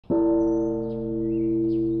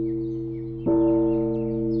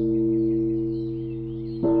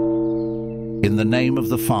In the name of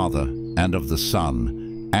the Father, and of the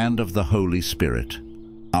Son, and of the Holy Spirit.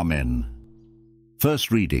 Amen. First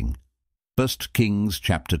reading, 1 Kings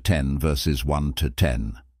chapter 10, verses 1 to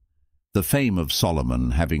 10. The fame of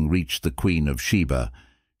Solomon having reached the Queen of Sheba,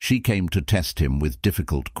 she came to test him with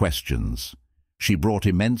difficult questions. She brought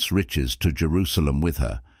immense riches to Jerusalem with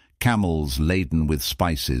her, camels laden with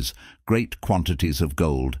spices, great quantities of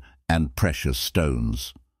gold, and precious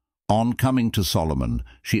stones. On coming to Solomon,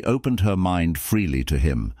 she opened her mind freely to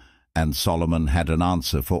him, and Solomon had an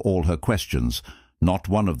answer for all her questions. Not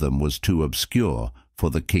one of them was too obscure for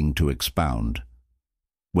the king to expound.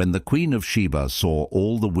 When the Queen of Sheba saw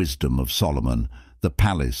all the wisdom of Solomon, the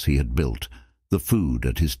palace he had built, the food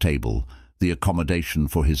at his table, the accommodation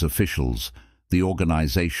for his officials, the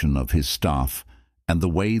organization of his staff, and the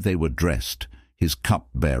way they were dressed, his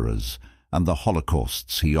cup-bearers, and the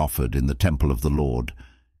holocausts he offered in the temple of the Lord,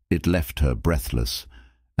 it left her breathless,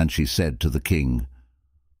 and she said to the king,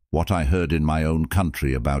 "What I heard in my own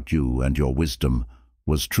country about you and your wisdom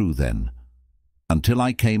was true then. Until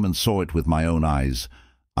I came and saw it with my own eyes,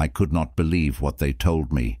 I could not believe what they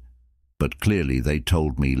told me. But clearly they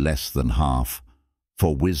told me less than half.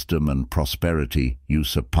 For wisdom and prosperity you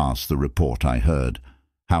surpass the report I heard.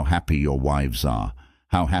 How happy your wives are!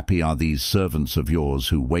 How happy are these servants of yours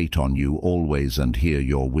who wait on you always and hear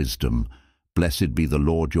your wisdom. Blessed be the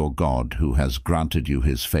Lord your God, who has granted you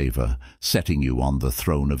his favor, setting you on the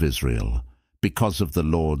throne of Israel. Because of the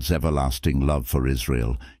Lord's everlasting love for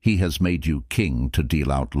Israel, he has made you king to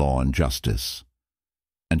deal out law and justice."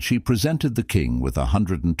 And she presented the king with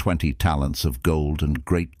 120 talents of gold and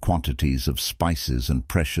great quantities of spices and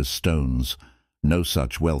precious stones. No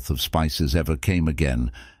such wealth of spices ever came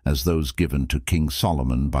again as those given to King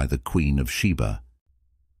Solomon by the Queen of Sheba.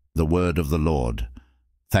 The word of the Lord.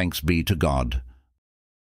 Thanks be to God.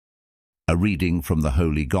 A reading from the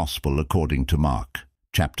Holy Gospel according to Mark,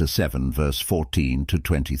 chapter 7, verse 14 to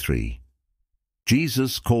 23.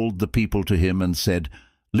 Jesus called the people to him and said,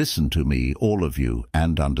 "Listen to me, all of you,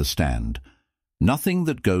 and understand. Nothing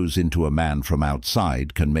that goes into a man from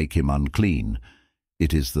outside can make him unclean.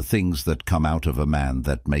 It is the things that come out of a man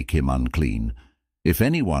that make him unclean. If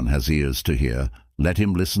anyone has ears to hear, let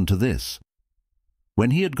him listen to this."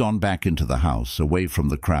 When he had gone back into the house, away from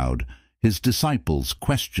the crowd, his disciples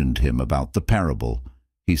questioned him about the parable.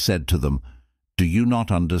 He said to them, "Do you not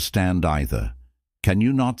understand either? Can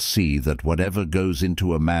you not see that whatever goes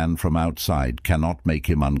into a man from outside cannot make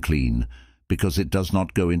him unclean, because it does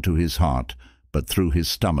not go into his heart, but through his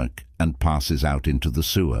stomach, and passes out into the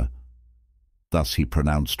sewer?" Thus he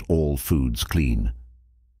pronounced all foods clean.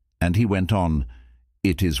 And he went on,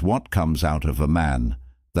 "It is what comes out of a man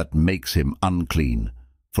that makes him unclean,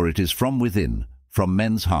 for it is from within, from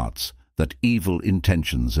men's hearts, that evil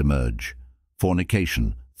intentions emerge: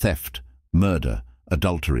 fornication, theft, murder,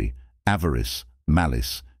 adultery, avarice,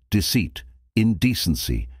 malice, deceit,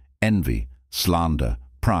 indecency, envy, slander,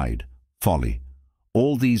 pride, folly.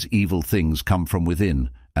 All these evil things come from within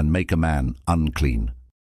and make a man unclean."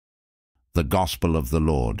 The Gospel of the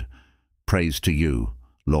Lord. Praise to you,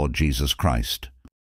 Lord Jesus Christ.